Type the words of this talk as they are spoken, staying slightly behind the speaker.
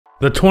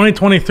The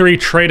 2023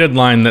 trade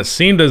deadline that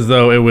seemed as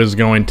though it was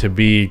going to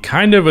be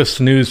kind of a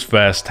snooze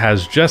fest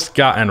has just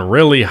gotten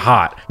really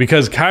hot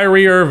because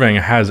Kyrie Irving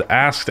has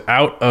asked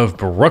out of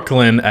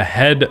Brooklyn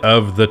ahead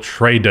of the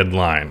trade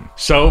deadline.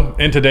 So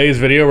in today's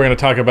video, we're going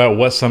to talk about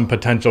what some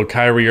potential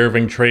Kyrie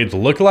Irving trades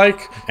look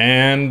like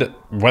and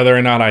whether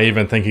or not I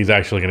even think he's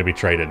actually going to be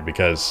traded,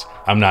 because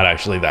I'm not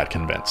actually that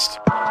convinced.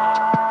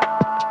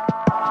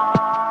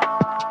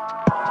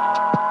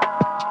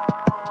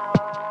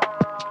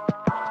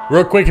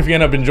 Real quick, if you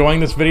end up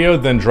enjoying this video,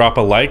 then drop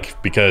a like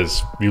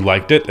because you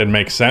liked it. It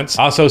makes sense.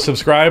 Also,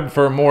 subscribe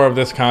for more of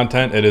this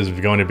content. It is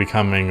going to be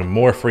becoming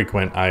more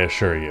frequent, I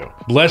assure you.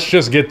 Let's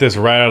just get this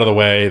right out of the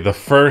way. The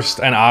first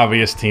and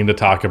obvious team to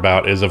talk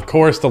about is, of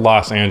course, the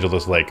Los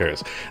Angeles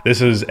Lakers. This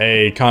is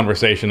a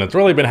conversation that's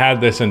really been had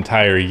this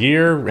entire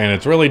year, and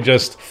it's really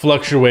just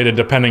fluctuated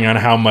depending on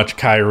how much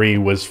Kyrie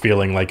was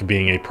feeling like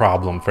being a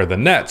problem for the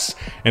Nets.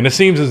 And it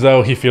seems as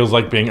though he feels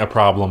like being a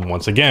problem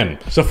once again.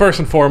 So first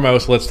and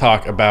foremost, let's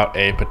talk about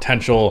a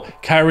potential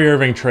Kyrie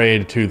Irving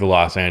trade to the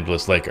Los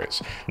Angeles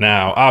Lakers.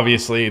 Now,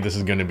 obviously, this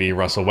is going to be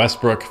Russell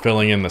Westbrook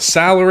filling in the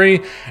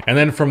salary, and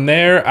then from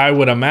there, I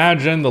would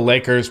imagine the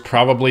Lakers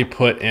probably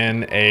put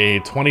in a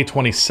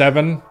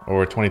 2027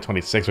 or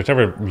 2026,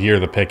 whichever year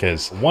the pick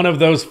is. One of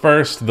those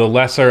first, the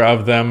lesser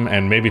of them,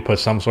 and maybe put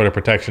some sort of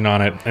protection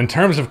on it. In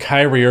terms of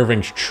Kyrie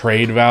Irving's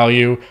trade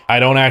value,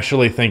 I don't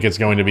actually think it's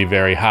going to be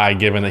very high,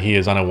 given that he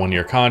is on a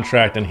one-year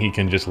contract and he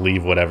can just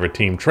leave whatever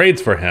team trades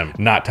for him.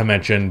 Not to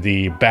mention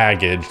the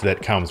baggage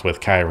that comes with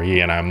Kyrie,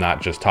 and I'm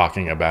not just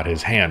talking about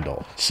his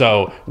handle.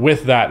 So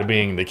with that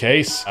being the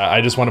case,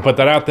 I just want to put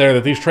that out there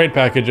that these trade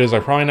packages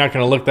are probably not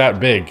going to look that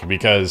big,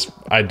 because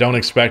I don't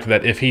expect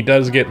that if he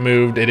does get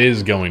moved, it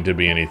is going to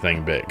be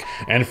anything big.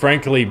 And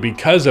frankly,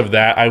 because of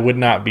that, I would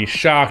not be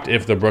shocked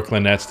if the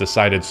Brooklyn Nets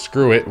decided,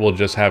 screw it, we'll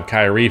just have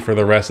Kyrie for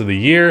the rest of the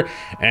year,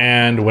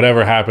 and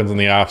whatever happens in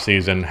the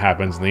offseason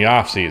happens in the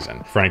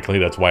offseason. Frankly,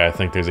 that's why I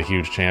think there's a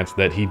huge chance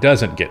that he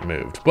doesn't get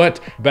moved.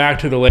 But back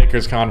to the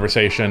Lakers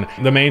conversation.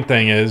 The main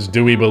thing is,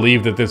 do we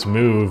believe that this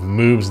move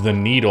moves the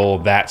needle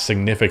that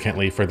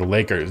significantly for the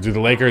Lakers? Do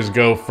the Lakers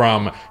go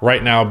from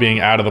right now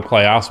being out of the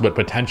playoffs, but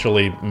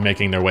potentially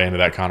making their way into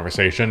that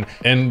conversation,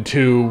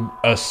 into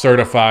a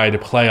certified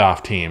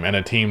playoff team and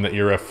a team that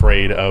you're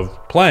afraid of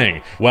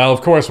playing? Well, of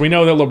course, we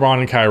know that LeBron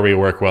and Kyrie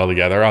work well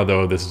together,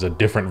 although this is a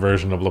different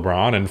version of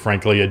LeBron and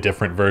frankly a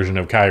different version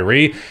of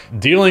Kyrie.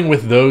 Dealing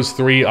with those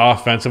three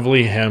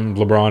offensively, him,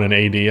 LeBron, and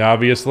AD,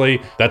 obviously,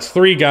 that's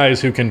three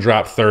guys who can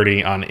drop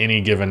 30 on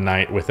any given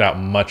night without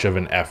much of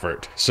an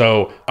effort.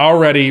 So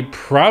already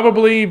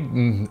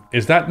probably,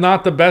 is that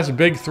not the best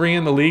big three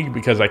in the league?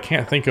 Because I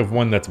can't think of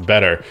one that's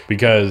better,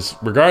 because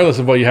regardless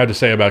of what you have to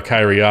say about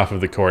Kyrie off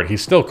of the court,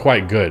 he's still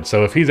quite good.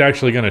 So if he's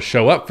actually going to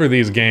show up for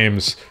these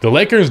games, the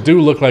Lakers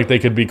do look like they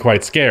could be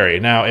quite scary.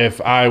 Now,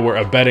 if I were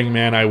a betting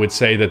man, I would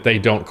say that they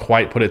don't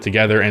quite put it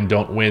together and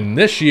don't win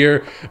this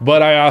year,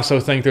 but I also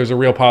think there's a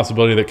real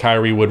possibility that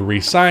Kyrie would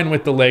re-sign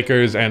with the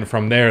Lakers, and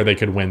from there they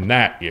could win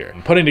that year.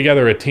 Putting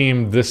together a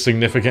team this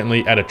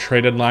significantly at a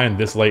trade deadline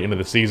this late into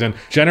the season,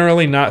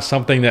 generally not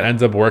something that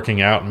ends up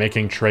working out.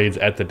 Making trades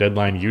at the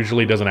deadline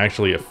usually doesn't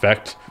actually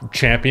affect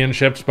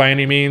championships by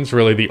any means.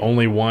 Really, the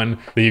only one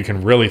that you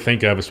can really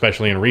think of,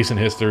 especially in recent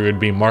history, would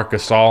be Marc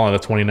Gasol on the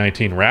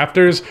 2019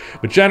 Raptors.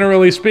 But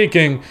generally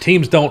speaking,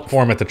 teams don't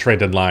form at the trade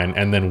deadline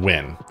and then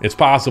win. It's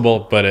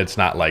possible, but it's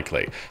not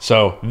likely.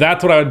 So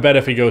that's what I would bet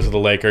if he goes to the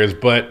Lakers.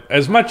 But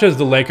as much as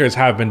the Lakers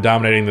have been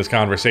dominating this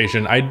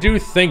conversation, I do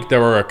think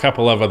there are a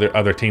couple of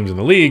other teams in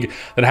the league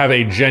that have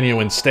a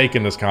genuine stake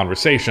in this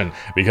conversation,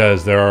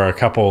 because there are a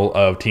couple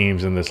of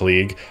teams in this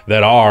league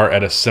that are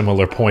at a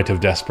similar point of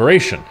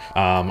desperation,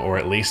 or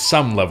at least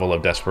some level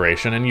of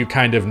desperation, and you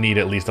kind of need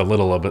at least a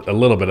little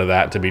bit of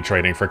that to be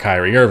trading for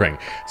Kyrie Irving.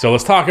 So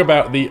let's talk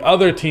about the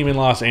other team in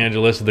Los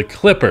Angeles, the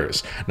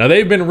Clippers. Now,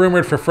 they've been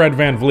rumored for Fred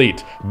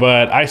VanVleet,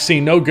 but I see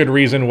no good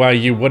reason why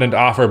you wouldn't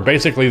offer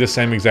basically the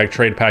same exact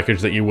trade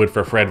package that you would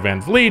for Fred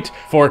VanVleet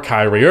for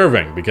Kyrie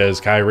Irving,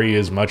 because Kyrie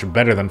is much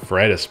better than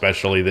Fred,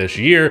 especially this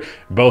year.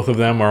 Both of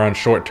them are on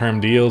short-term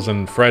deals,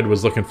 and Fred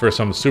was looking for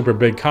some super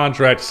big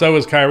contract. So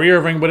is Kyrie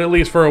Irving, but at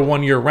least for a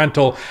one-year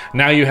rental.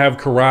 Now you have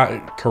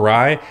Kawhi,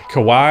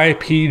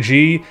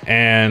 PG,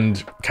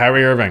 and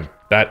Kyrie Irving.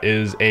 That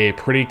is a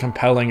pretty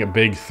compelling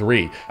big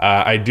three.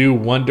 I do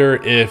wonder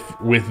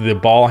if, with the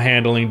ball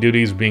handling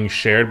duties being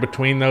shared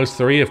between those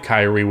three, if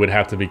Kyrie would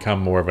have to become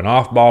more of an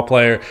off-ball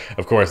player.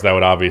 Of course, that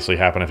would obviously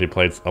happen if he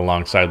played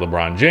alongside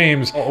LeBron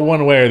James.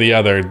 One way or the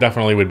other,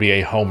 definitely would be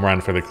a home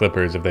run for the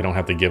Clippers if they don't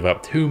have to give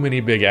up too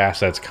many big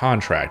assets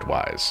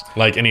contract-wise.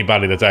 Like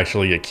anybody that's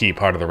actually a key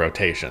part of the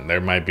rotation.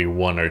 There might be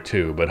one or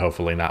two, but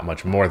hopefully not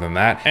much more than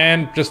that.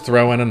 And just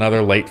throw in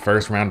another late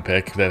first-round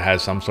pick that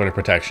has some sort of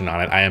protection on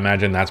it. I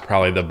imagine that's probably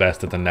probably the best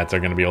that the Nets are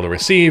going to be able to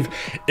receive,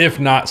 if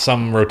not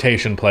some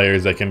rotation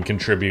players that can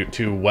contribute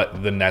to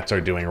what the Nets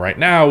are doing right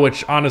now,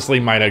 which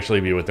honestly might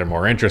actually be what they're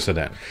more interested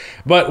in.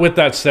 But with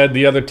that said,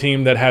 the other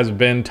team that has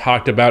been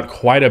talked about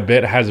quite a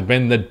bit has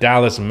been the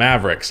Dallas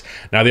Mavericks.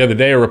 Now, the other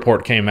day, a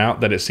report came out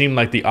that it seemed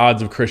like the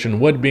odds of Christian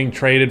Wood being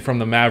traded from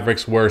the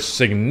Mavericks were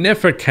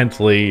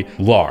significantly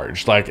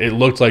large. Like, it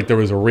looked like there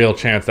was a real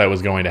chance that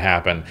was going to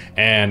happen.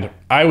 And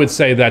I would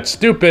say that's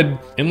stupid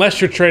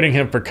unless you're trading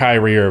him for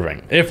Kyrie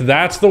Irving. If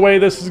that's the way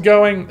this is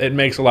going, it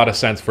makes a lot of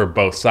sense for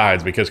both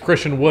sides, because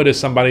Christian Wood is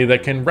somebody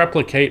that can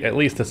replicate, at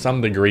least to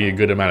some degree, a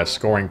good amount of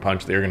scoring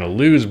punch that you're going to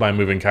lose by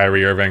moving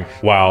Kyrie Irving,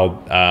 while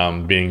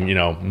being, you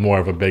know, more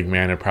of a big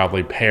man. It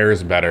probably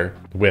pairs better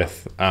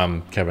with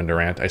Kevin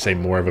Durant. I say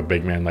more of a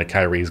big man, like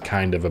Kyrie's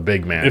kind of a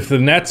big man. If the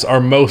Nets are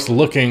most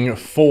looking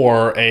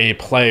for a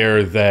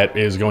player that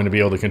is going to be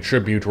able to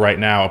contribute right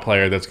now, a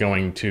player that's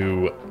going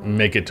to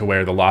make it to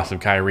where the loss of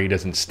Kyrie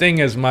doesn't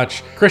sting as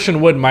much,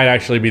 Christian Wood might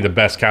actually be the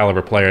best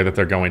caliber player that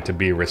they're going to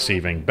be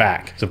receiving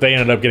back. So if they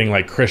ended up getting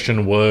like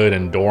Christian Wood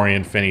and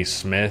Dorian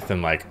Finney-Smith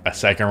and like a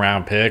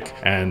second-round pick,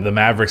 and the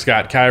Mavericks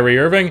got Kyrie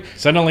Irving,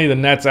 suddenly the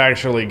Nets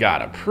actually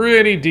got a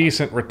pretty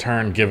decent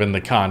return given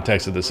the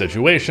context of the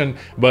situation.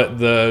 But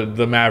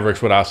the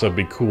Mavericks would also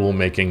be cool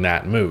making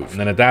that move. And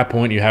then at that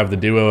point, you have the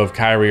duo of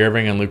Kyrie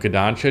Irving and Luka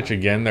Doncic.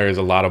 Again, there is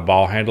a lot of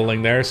ball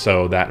handling there,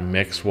 so that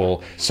mix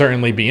will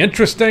certainly be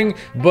interesting.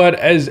 But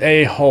as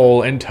a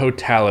whole, in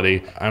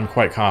totality, I'm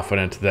quite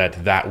confident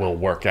that that will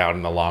work out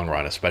in the long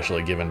run,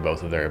 especially given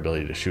both of their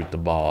ability to shoot the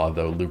ball,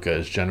 although Luka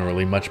is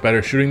generally much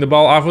better shooting the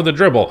ball off of the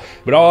dribble.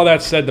 But all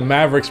that said, the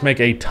Mavericks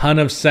make a ton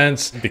of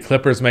sense, the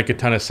Clippers make a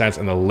ton of sense,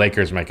 and the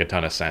Lakers make a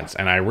ton of sense.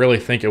 And I really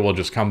think it will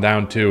just come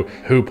down to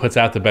who puts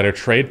out the better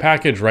trade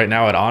package. Right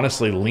now, I'd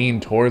honestly lean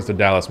towards the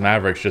Dallas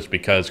Mavericks just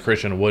because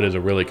Christian Wood is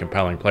a really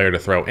compelling player to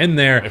throw in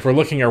there. If we're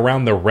looking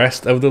around the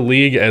rest of the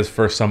league as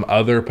for some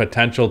other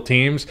potential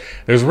teams,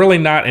 there's really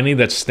not any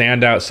that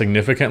stand out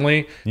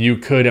significantly. You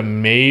could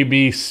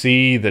maybe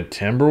see the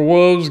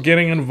Timberwolves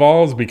getting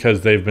involved because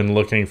they've been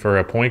looking for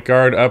a point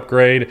guard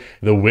upgrade.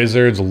 The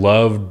Wizards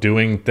love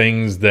doing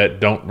things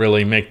that don't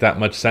really make that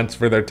much sense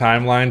for their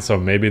timeline, so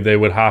maybe they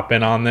would hop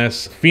in on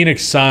this.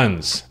 Phoenix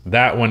Suns,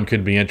 that one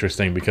could be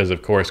interesting because,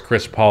 of course,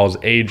 Chris Paul's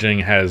aging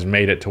has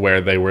made it to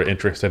where they were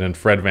interested in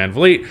Fred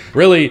VanVleet.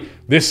 Really,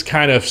 this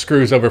kind of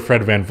screws over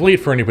Fred VanVleet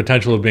for any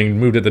potential of being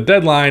moved at the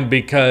deadline,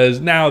 because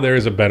now there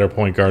is a better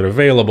point guard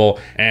available,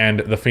 and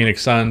the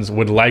Phoenix Suns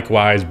would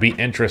likewise be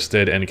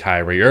interested in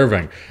Kyrie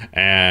Irving.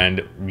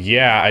 And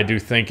yeah, I do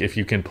think if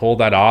you can pull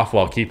that off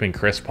while keeping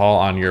Chris Paul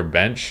on your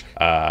bench,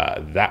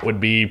 that would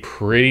be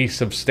pretty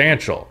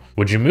substantial.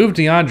 Would you move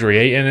DeAndre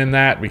Ayton in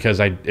that? Because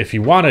if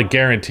you want to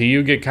guarantee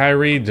you get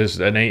Kyrie, just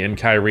an Ayton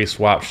Kyrie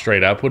swap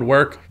straight up would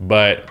work.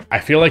 But I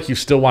feel like you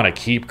still want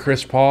to keep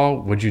Chris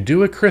Paul. Would you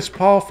do a Chris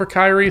Paul for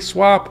Kyrie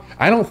swap?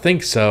 I don't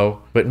think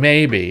so, but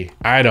maybe.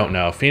 I don't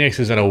know. Phoenix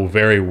is at a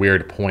very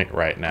weird point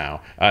right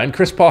now. And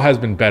Chris Paul has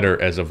been better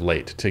as of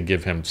late, to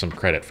give him some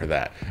credit for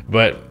that.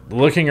 But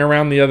looking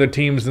around the other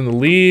teams in the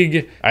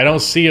league, I don't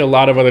see a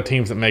lot of other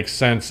teams that make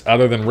sense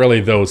other than really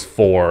those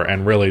four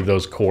and really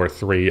those core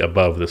three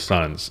above the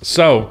Suns.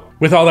 So,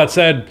 with all that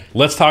said,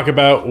 let's talk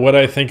about what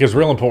I think is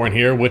real important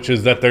here, which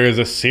is that there is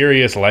a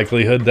serious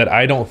likelihood that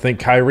I don't think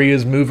Kyrie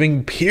is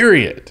moving,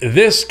 period.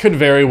 This could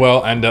very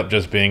well end up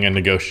just being a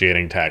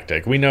negotiating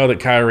tactic. We know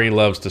that Kyrie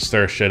loves to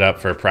stir shit up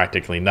for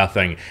practically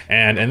nothing,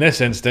 and in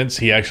this instance,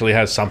 he actually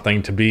has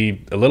something to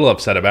be a little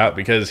upset about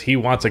because he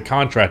wants a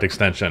contract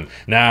extension.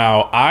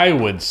 Now, I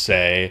would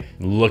say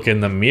look in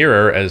the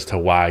mirror as to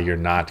why you're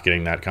not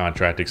getting that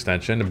contract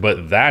extension,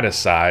 but that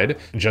aside,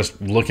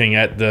 just looking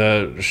at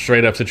the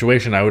straight up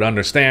situation, I would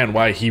understand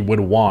why he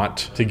would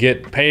want to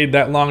get paid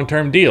that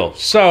long-term deal.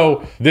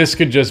 So this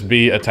could just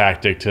be a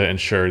tactic to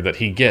ensure that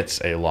he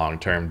gets a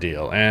long-term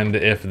deal. And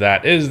if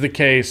that is the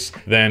case,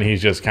 then he's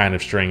just kind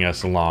of stringing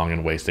us along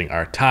and wasting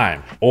our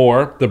time.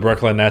 Or the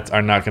Brooklyn Nets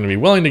are not going to be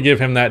willing to give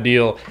him that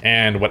deal.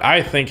 And what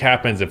I think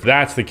happens if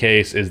that's the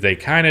case is they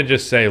kind of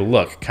just say,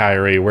 look,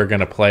 Kyrie, we're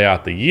going to play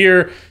out the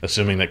year,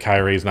 assuming that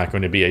Kyrie is not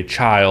going to be a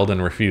child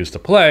and refuse to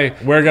play.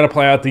 We're going to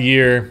play out the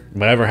year.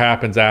 Whatever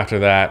happens after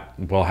that,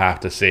 we'll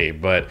have to see.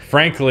 But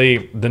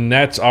frankly, the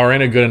Nets are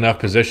in a good enough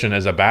position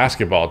as a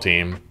basketball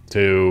team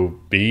to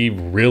be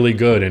really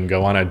good and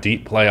go on a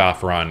deep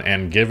playoff run.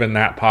 And given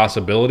that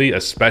possibility,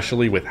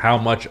 especially with how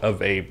much of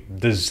a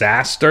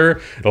disaster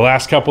the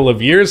last couple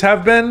of years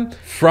have been,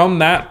 from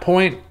that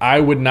point, I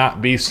would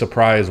not be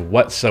surprised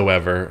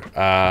whatsoever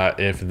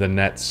if the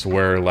Nets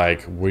were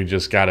like, we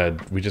just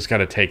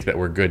gotta take that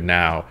we're good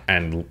now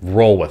and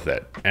roll with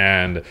it.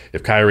 And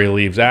if Kyrie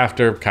leaves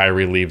after,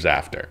 Kyrie leaves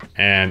after.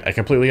 And I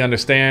completely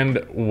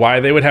understand why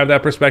they would have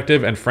that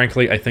perspective. And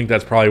frankly, I think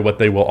that's probably what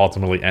they will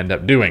ultimately end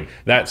up doing.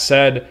 That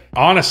said,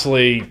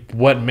 honestly,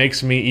 what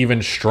makes me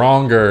even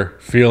stronger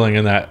feeling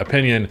in that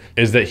opinion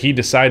is that he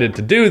decided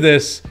to do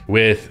this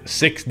with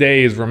 6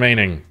 days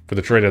remaining for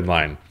the trade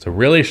deadline. It's a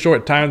really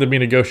short time to be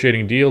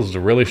negotiating deals. It's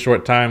a really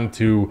short time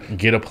to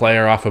get a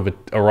player off of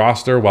a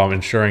roster while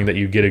ensuring that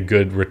you get a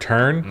good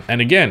return.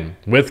 And again,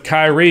 with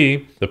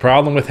Kyrie, the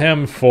problem with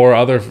him for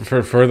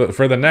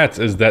the Nets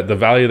is that the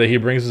value that he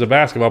brings as a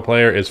basketball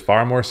player is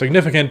far more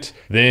significant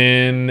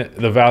than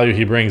the value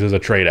he brings as a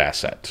trade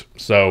asset.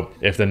 So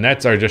if the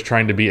Nets are just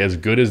trying to be as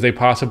good as they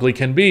possibly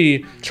can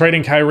be,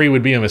 trading Kyrie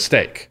would be a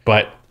mistake.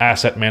 But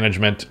asset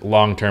management,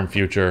 long-term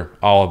future,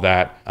 all of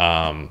that.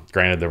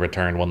 Granted, the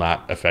return will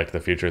not affect the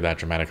future that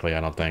dramatically,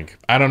 I don't think.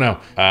 I don't know.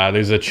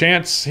 There's a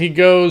chance he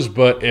goes,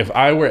 but if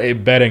I were a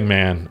betting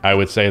man, I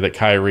would say that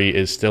Kyrie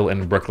is still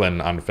in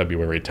Brooklyn on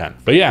February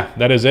 10th. But yeah,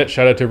 that is it.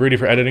 Shout out to Rudy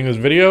for editing this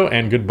video,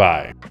 and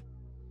goodbye.